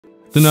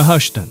The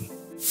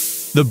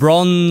Nehushtan, the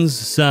bronze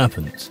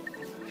serpent,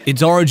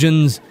 its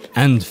origins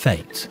and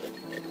fate.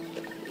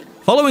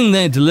 Following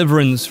their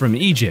deliverance from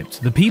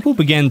Egypt, the people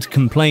began to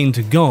complain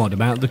to God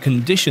about the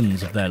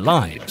conditions of their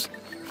lives,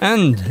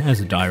 and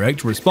as a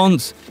direct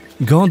response,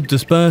 God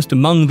dispersed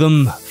among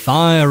them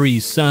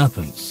fiery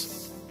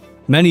serpents.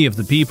 Many of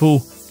the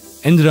people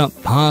ended up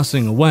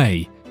passing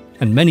away,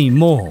 and many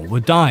more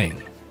were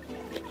dying.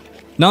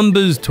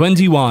 Numbers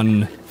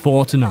 21,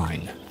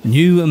 4-9,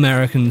 New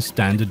American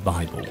Standard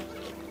Bible.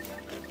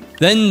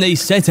 Then they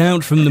set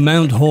out from the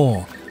Mount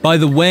Hor by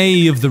the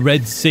way of the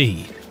Red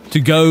Sea to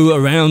go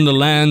around the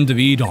land of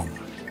Edom.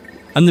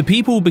 And the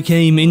people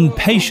became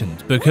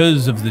impatient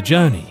because of the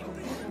journey.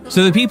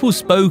 So the people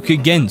spoke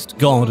against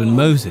God and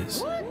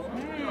Moses.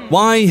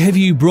 "Why have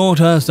you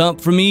brought us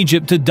up from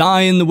Egypt to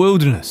die in the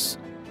wilderness?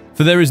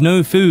 For there is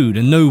no food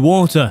and no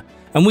water,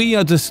 and we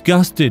are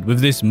disgusted with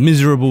this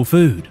miserable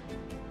food."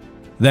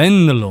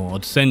 Then the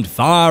Lord sent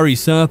fiery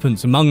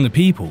serpents among the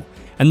people,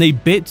 and they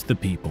bit the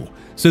people,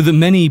 so that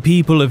many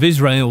people of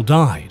Israel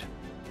died.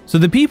 So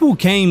the people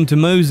came to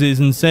Moses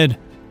and said,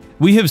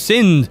 "We have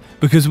sinned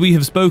because we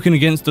have spoken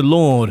against the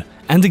Lord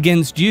and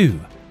against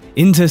you.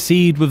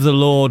 Intercede with the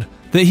Lord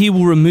that he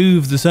will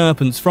remove the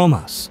serpents from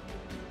us."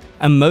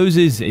 And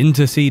Moses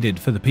interceded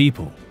for the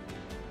people.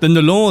 Then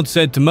the Lord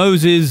said to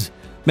Moses,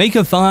 "Make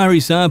a fiery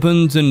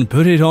serpent and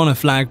put it on a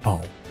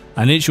flagpole,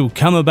 and it shall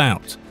come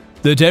about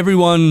that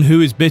everyone who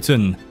is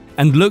bitten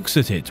and looks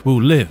at it will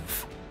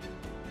live."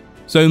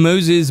 So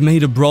Moses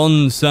made a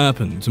bronze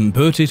serpent and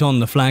put it on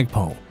the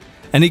flagpole,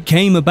 and it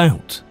came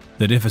about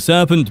that if a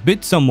serpent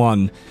bit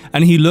someone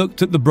and he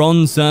looked at the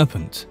bronze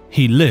serpent,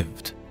 he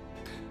lived.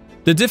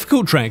 The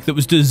difficult trek that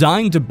was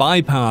designed to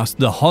bypass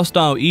the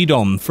hostile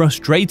Edom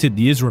frustrated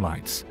the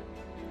Israelites,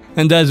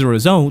 and as a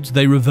result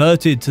they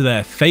reverted to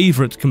their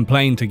favorite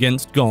complaint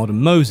against God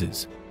and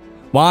Moses.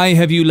 "Why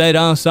have you led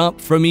us up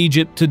from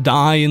Egypt to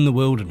die in the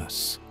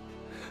wilderness?"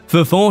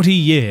 For 40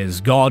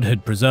 years God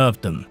had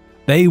preserved them.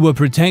 They were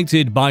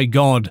protected by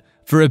God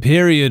for a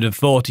period of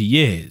 40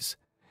 years.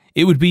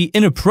 It would be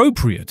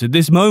inappropriate at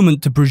this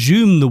moment to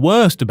presume the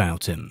worst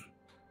about him.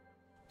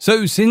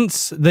 So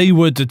since they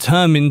were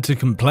determined to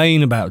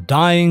complain about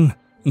dying,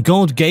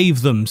 God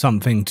gave them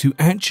something to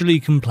actually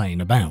complain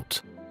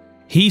about.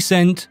 He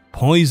sent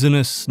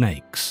poisonous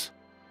snakes.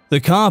 The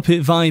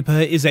carpet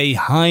viper is a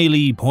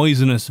highly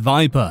poisonous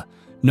viper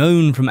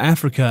known from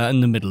Africa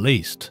and the Middle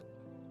East,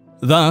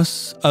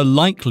 thus a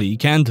likely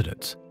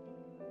candidate.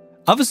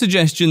 Other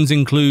suggestions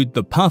include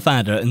the puff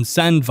adder and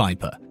sand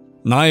viper,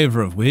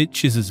 neither of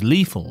which is as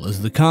lethal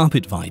as the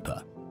carpet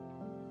viper.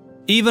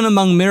 Even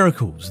among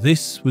miracles,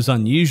 this was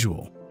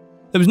unusual.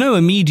 There was no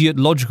immediate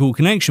logical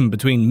connection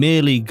between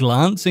merely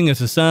glancing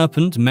at a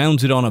serpent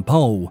mounted on a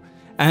pole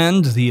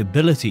and the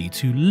ability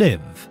to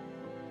live,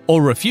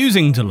 or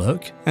refusing to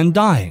look and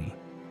dying.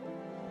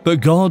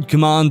 But God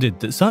commanded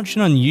that such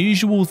an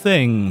unusual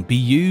thing be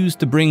used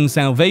to bring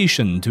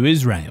salvation to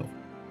Israel.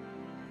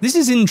 This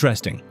is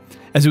interesting.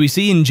 As we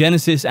see in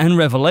Genesis and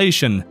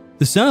Revelation,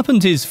 the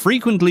serpent is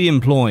frequently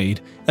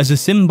employed as a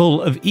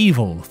symbol of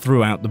evil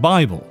throughout the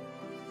Bible.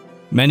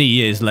 Many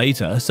years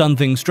later,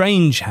 something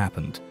strange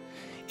happened.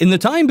 In the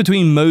time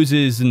between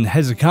Moses and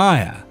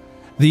Hezekiah,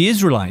 the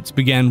Israelites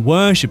began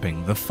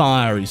worshipping the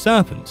fiery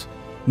serpent,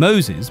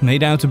 Moses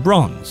made out of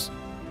bronze.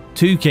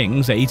 2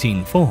 Kings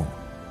 18:4.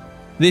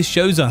 This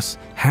shows us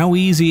how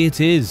easy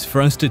it is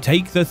for us to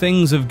take the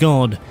things of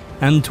God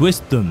and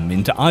twist them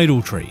into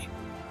idolatry.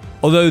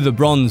 Although the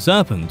bronze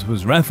serpent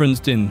was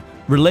referenced in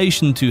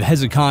relation to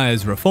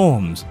Hezekiah's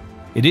reforms,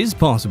 it is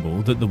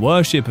possible that the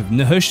worship of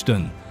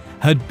Nehushtan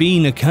had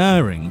been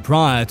occurring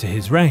prior to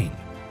his reign.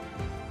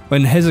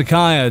 When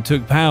Hezekiah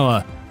took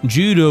power,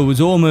 Judah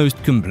was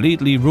almost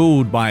completely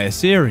ruled by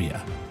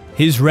Assyria.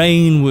 His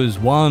reign was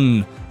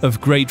one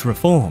of great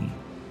reform.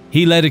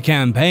 He led a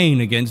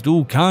campaign against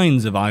all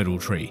kinds of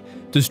idolatry,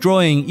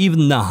 destroying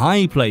even the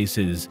high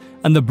places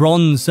and the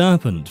bronze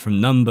serpent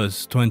from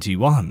Numbers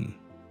 21.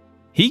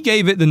 He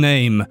gave it the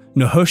name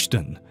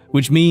Nehushtan,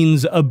 which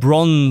means a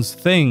bronze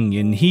thing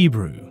in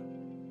Hebrew.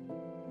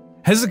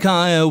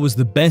 Hezekiah was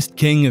the best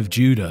king of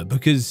Judah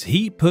because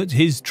he put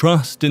his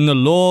trust in the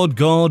Lord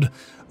God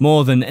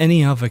more than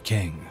any other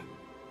king.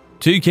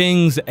 2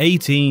 Kings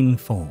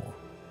 18:4,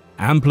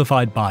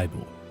 Amplified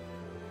Bible.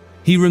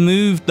 He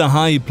removed the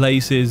high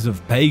places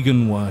of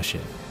pagan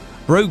worship,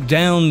 broke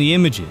down the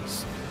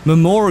images,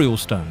 memorial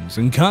stones,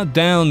 and cut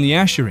down the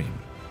Asherim.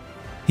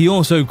 He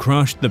also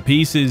crushed to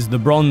pieces the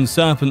bronze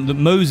serpent that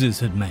Moses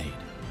had made.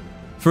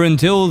 For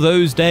until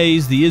those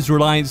days the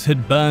Israelites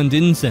had burned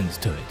incense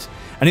to it,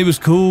 and it was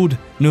called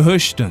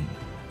Nehushtan,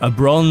 a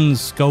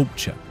bronze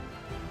sculpture.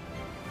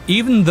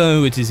 Even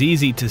though it is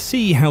easy to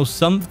see how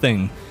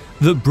something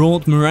that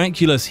brought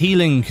miraculous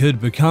healing could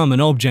become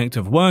an object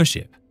of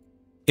worship,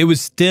 it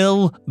was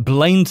still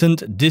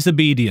blatant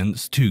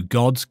disobedience to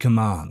God's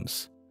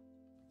commands.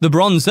 The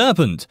bronze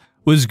serpent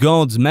was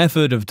God's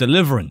method of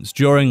deliverance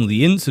during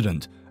the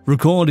incident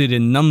recorded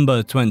in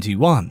Number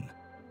 21.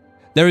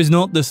 There is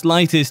not the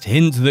slightest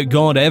hint that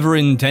God ever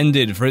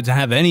intended for it to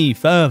have any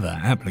further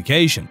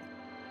application.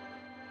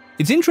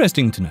 It's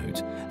interesting to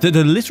note that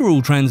the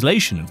literal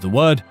translation of the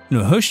word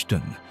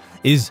Nehushtan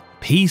is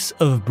piece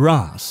of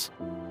brass.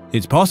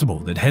 It's possible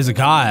that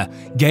Hezekiah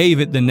gave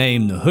it the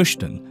name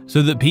Nehushtan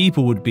so that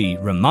people would be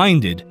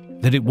reminded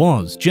that it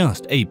was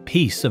just a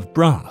piece of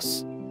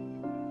brass.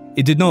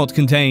 It did not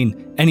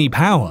contain any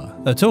power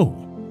at all.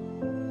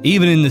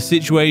 Even in the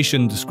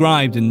situation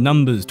described in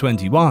Numbers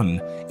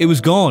 21, it was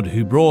God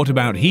who brought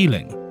about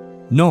healing,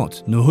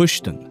 not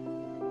Nehushtan.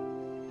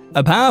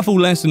 A powerful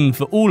lesson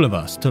for all of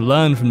us to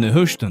learn from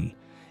Nehushtan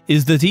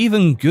is that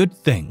even good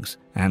things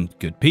and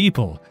good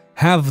people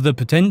have the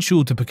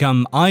potential to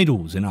become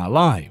idols in our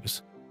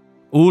lives.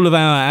 All of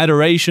our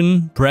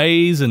adoration,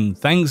 praise, and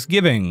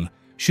thanksgiving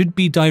should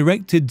be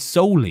directed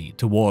solely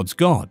towards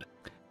God.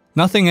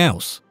 Nothing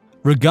else,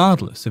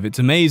 regardless of its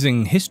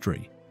amazing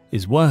history,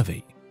 is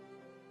worthy.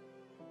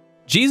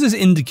 Jesus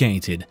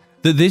indicated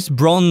that this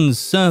bronze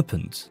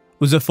serpent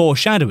was a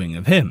foreshadowing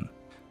of him.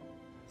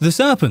 The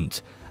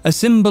serpent, a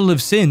symbol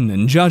of sin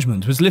and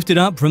judgment, was lifted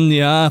up from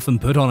the earth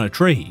and put on a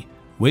tree,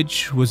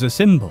 which was a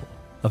symbol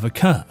of a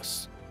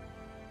curse.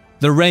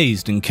 The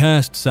raised and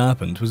cursed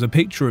serpent was a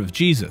picture of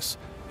Jesus,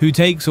 who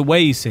takes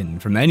away sin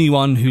from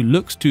anyone who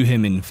looks to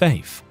him in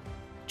faith,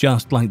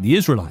 just like the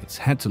Israelites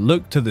had to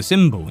look to the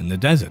symbol in the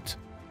desert.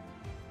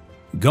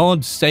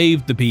 God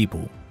saved the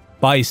people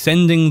by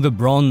sending the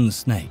bronze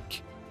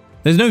snake.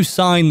 There's no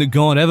sign that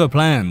God ever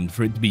planned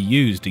for it to be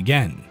used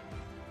again.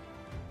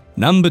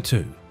 Number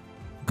 2.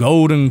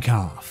 Golden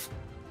calf.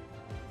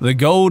 The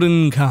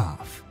golden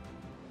calf.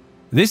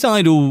 This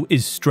idol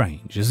is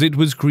strange, as it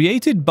was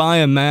created by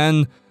a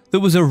man that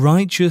was a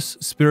righteous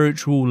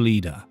spiritual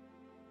leader.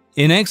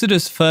 In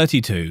Exodus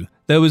 32,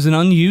 there was an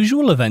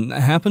unusual event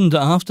that happened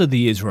after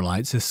the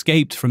Israelites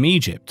escaped from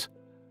Egypt.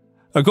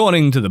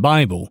 According to the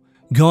Bible,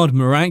 God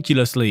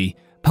miraculously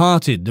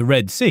parted the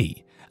Red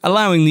Sea,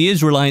 allowing the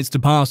Israelites to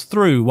pass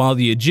through while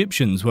the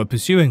Egyptians were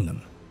pursuing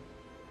them.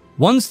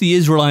 Once the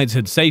Israelites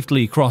had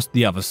safely crossed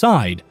the other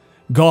side,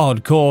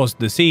 God caused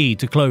the sea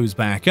to close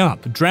back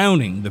up,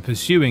 drowning the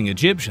pursuing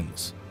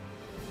Egyptians.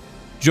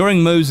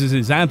 During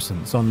Moses'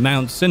 absence on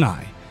Mount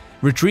Sinai,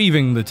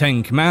 retrieving the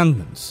Ten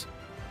Commandments,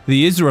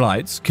 the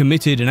Israelites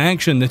committed an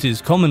action that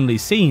is commonly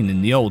seen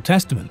in the Old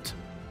Testament.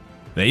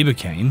 They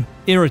became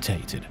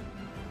irritated.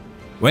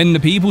 When the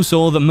people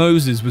saw that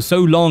Moses was so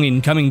long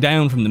in coming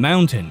down from the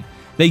mountain,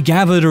 they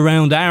gathered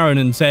around Aaron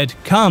and said,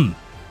 "Come,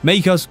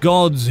 make us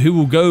gods who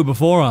will go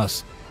before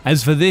us.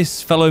 As for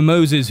this fellow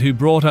Moses who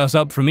brought us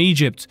up from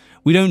Egypt,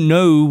 we don't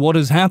know what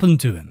has happened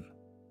to him."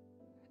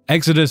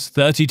 Exodus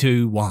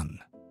 32:1.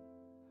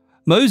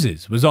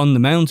 Moses was on the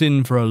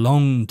mountain for a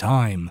long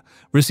time,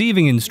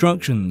 receiving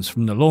instructions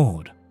from the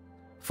Lord.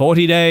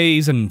 40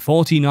 days and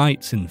 40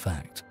 nights, in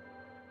fact.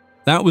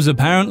 That was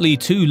apparently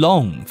too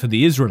long for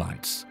the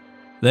Israelites.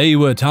 They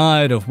were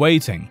tired of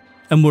waiting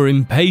and were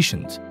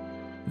impatient.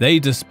 They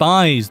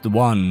despised the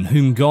one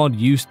whom God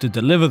used to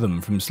deliver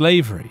them from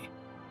slavery.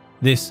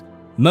 This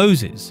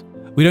Moses,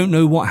 we don't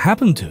know what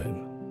happened to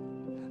him.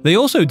 They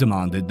also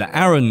demanded that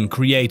Aaron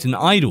create an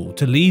idol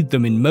to lead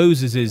them in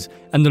Moses's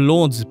and the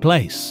Lord's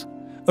place,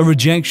 a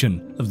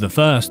rejection of the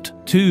first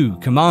 2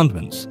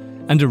 commandments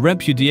and a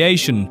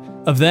repudiation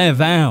of their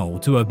vow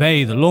to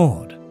obey the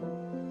Lord.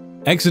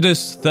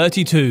 Exodus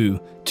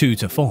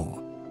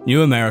 32:2-4,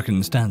 New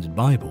American Standard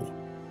Bible.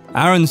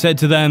 Aaron said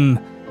to them,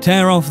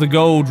 "Tear off the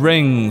gold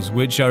rings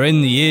which are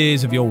in the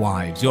ears of your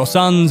wives, your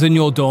sons and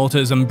your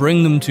daughters, and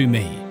bring them to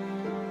me."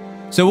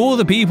 So all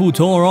the people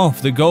tore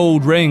off the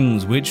gold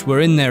rings which were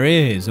in their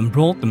ears and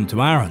brought them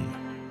to Aaron.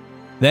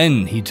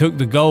 Then he took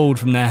the gold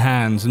from their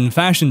hands and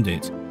fashioned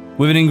it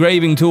with an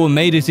engraving tool and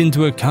made it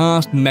into a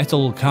cast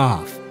metal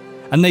calf.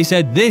 And they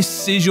said,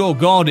 "This is your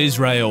God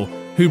Israel,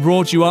 who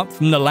brought you up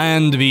from the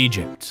land of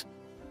Egypt."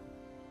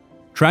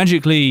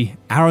 Tragically,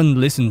 Aaron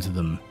listened to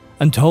them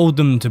and told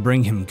them to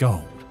bring him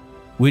gold,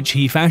 which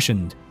he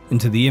fashioned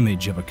into the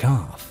image of a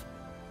calf.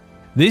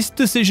 This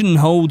decision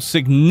holds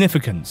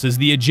significance as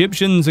the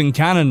Egyptians and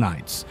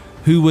Canaanites,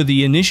 who were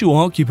the initial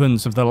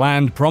occupants of the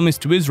land promised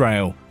to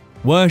Israel,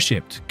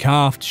 worshipped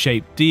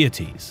calf-shaped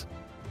deities.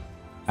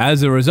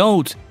 As a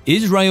result,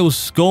 Israel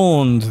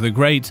scorned the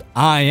great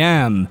I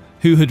Am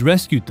who had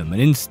rescued them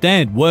and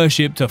instead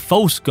worshipped a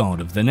false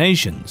god of the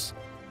nations.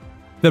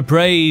 The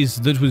praise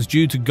that was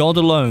due to God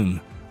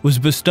alone was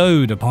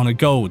bestowed upon a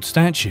gold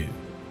statue.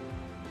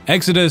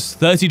 Exodus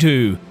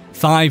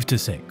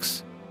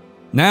 32:5-6.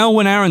 Now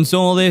when Aaron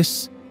saw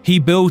this, he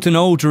built an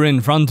altar in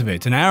front of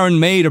it, and Aaron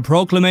made a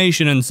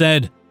proclamation and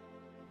said,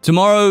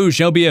 "Tomorrow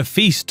shall be a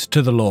feast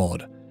to the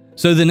Lord."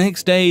 So the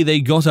next day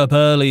they got up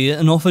early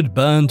and offered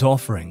burnt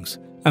offerings,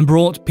 and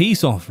brought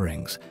peace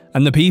offerings,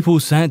 and the people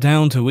sat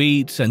down to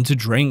eat and to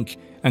drink,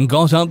 and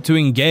got up to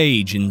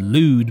engage in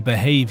lewd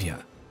behavior.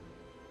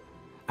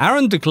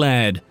 Aaron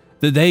declared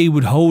that they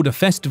would hold a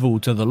festival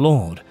to the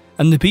Lord,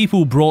 and the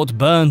people brought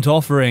burnt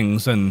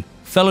offerings and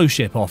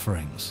fellowship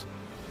offerings.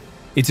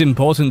 It's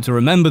important to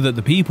remember that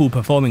the people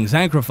performing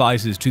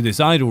sacrifices to this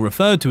idol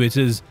referred to it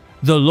as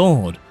the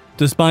Lord,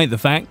 despite the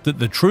fact that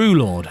the true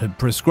Lord had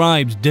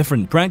prescribed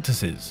different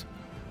practices.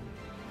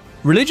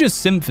 Religious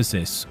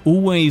synthesis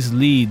always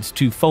leads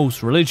to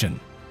false religion.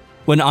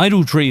 When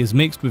idolatry is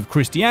mixed with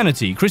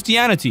Christianity,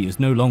 Christianity is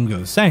no longer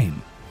the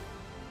same.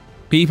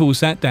 People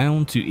sat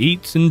down to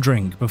eat and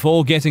drink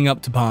before getting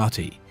up to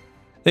party.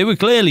 They were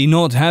clearly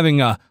not having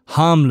a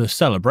harmless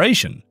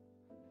celebration.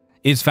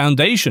 Its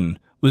foundation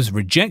was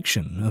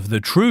rejection of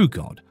the true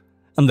God,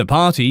 and the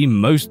party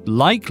most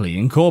likely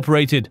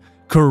incorporated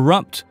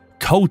corrupt,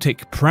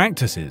 cultic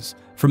practices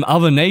from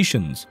other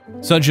nations,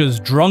 such as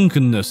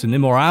drunkenness and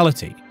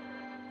immorality.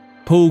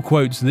 Paul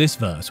quotes this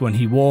verse when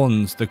he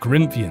warns the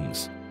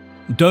Corinthians,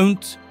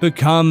 "Don't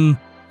become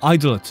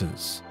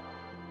idolaters."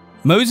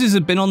 Moses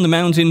had been on the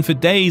mountain for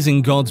days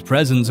in God's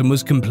presence and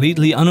was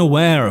completely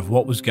unaware of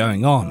what was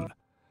going on.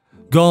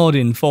 God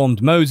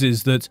informed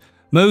Moses that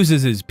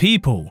Moses'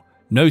 people,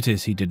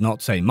 notice he did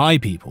not say my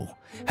people,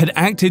 had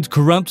acted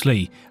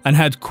corruptly and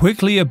had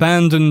quickly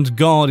abandoned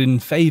God in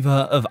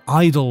favor of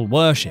idol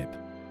worship.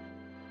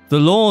 The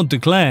Lord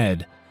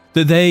declared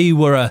that they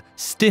were a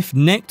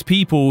stiff-necked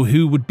people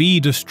who would be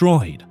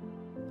destroyed.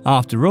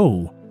 After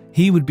all,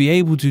 he would be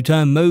able to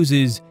turn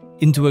Moses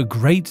into a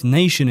great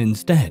nation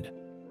instead.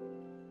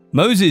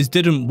 Moses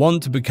didn't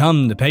want to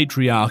become the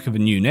patriarch of a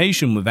new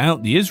nation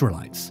without the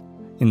Israelites.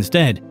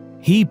 Instead,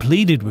 he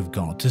pleaded with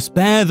God to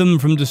spare them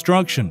from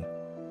destruction.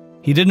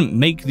 He didn't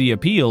make the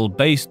appeal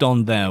based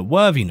on their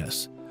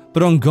worthiness,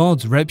 but on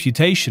God's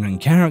reputation and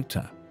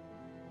character.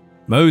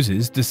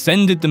 Moses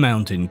descended the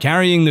mountain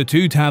carrying the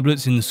 2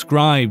 tablets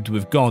inscribed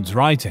with God's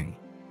writing.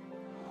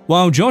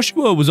 While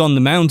Joshua was on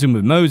the mountain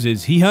with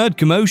Moses, he heard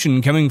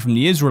commotion coming from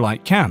the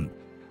Israelite camp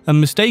and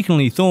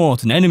mistakenly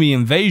thought an enemy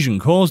invasion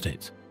caused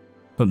it.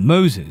 But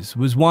Moses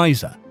was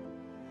wiser.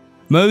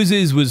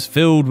 Moses was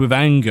filled with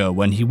anger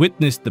when he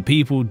witnessed the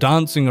people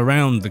dancing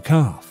around the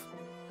calf.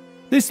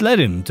 This led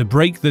him to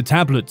break the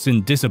tablets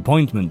in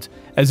disappointment,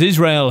 as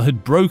Israel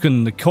had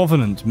broken the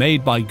covenant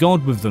made by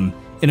God with them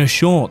in a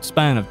short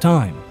span of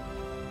time.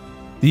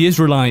 The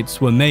Israelites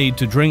were made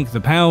to drink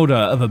the powder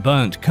of a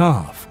burnt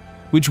calf,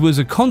 which was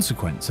a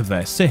consequence of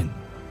their sin.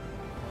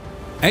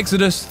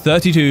 Exodus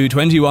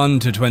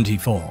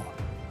 32:21-24.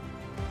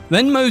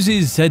 Then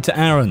Moses said to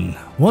Aaron,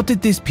 "What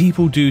did this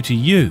people do to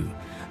you,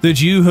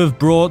 that you have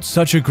brought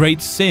such a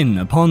great sin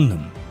upon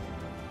them?"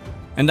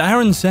 And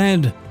Aaron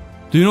said,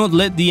 "Do not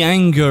let the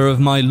anger of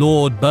my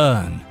Lord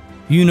burn.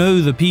 You know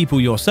the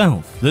people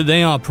yourself, that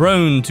they are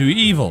prone to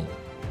evil.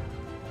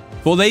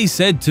 For they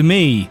said to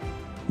me,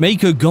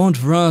 'Make a god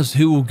for us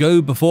who will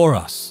go before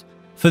us.'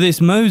 For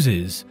this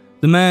Moses,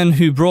 the man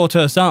who brought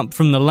us up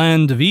from the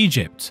land of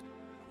Egypt,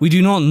 we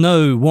do not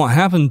know what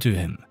happened to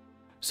him.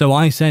 So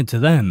I said to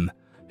them,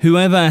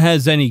 'Whoever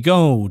has any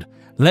gold,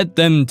 let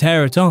them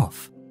tear it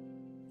off.'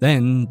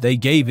 Then they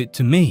gave it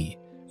to me,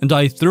 and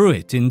I threw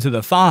it into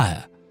the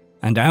fire,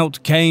 and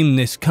out came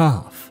this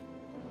calf."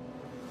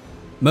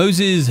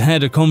 Moses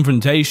had a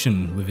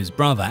confrontation with his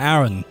brother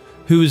Aaron,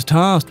 who was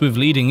tasked with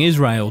leading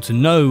Israel to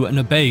know and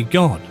obey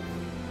God.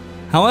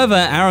 However,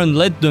 Aaron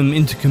led them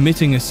into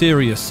committing a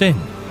serious sin.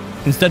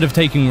 Instead of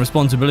taking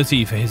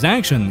responsibility for his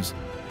actions,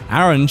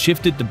 Aaron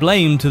shifted the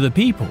blame to the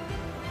people,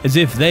 as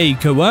if they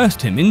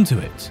coerced him into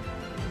it.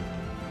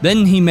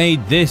 Then he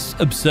made this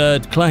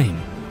absurd claim,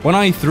 "When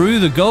I threw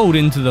the gold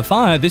into the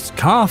fire, this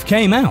calf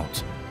came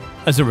out."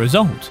 As a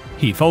result,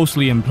 he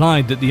falsely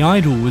implied that the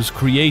idol was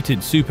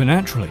created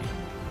supernaturally.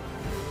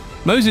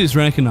 Moses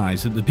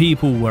recognized that the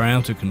people were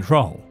out of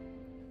control.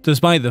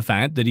 Despite the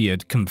fact that he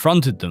had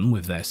confronted them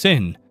with their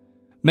sin,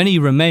 many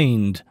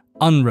remained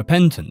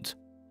unrepentant.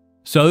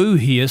 So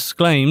he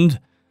exclaimed,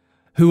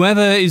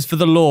 "Whoever is for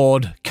the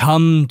Lord,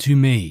 come to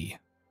me."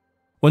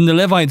 When the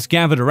Levites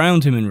gathered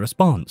around him in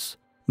response,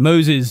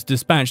 Moses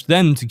dispatched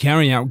them to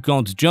carry out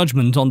God's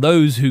judgment on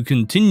those who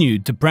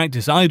continued to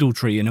practice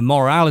idolatry and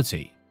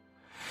immorality.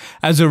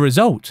 As a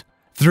result,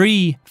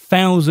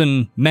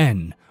 3,000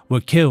 men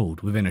were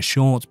killed within a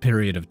short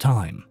period of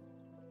time.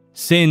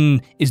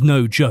 Sin is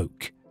no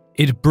joke.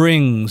 It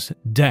brings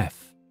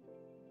death.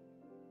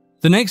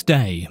 The next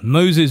day,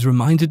 Moses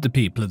reminded the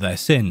people of their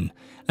sin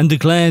and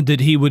declared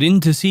that he would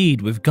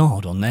intercede with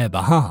God on their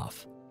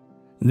behalf.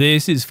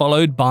 This is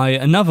followed by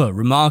another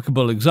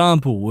remarkable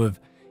example of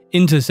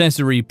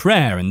intercessory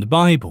prayer in the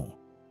Bible.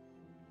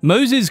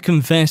 Moses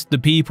confessed the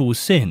people's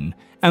sin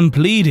and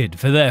pleaded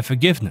for their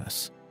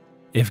forgiveness.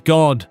 If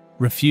God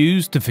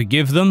refused to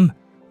forgive them,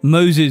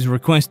 Moses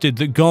requested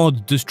that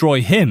God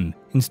destroy him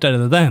instead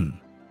of them.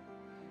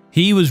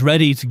 He was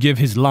ready to give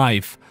his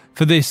life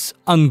for this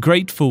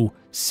ungrateful,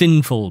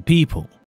 sinful people.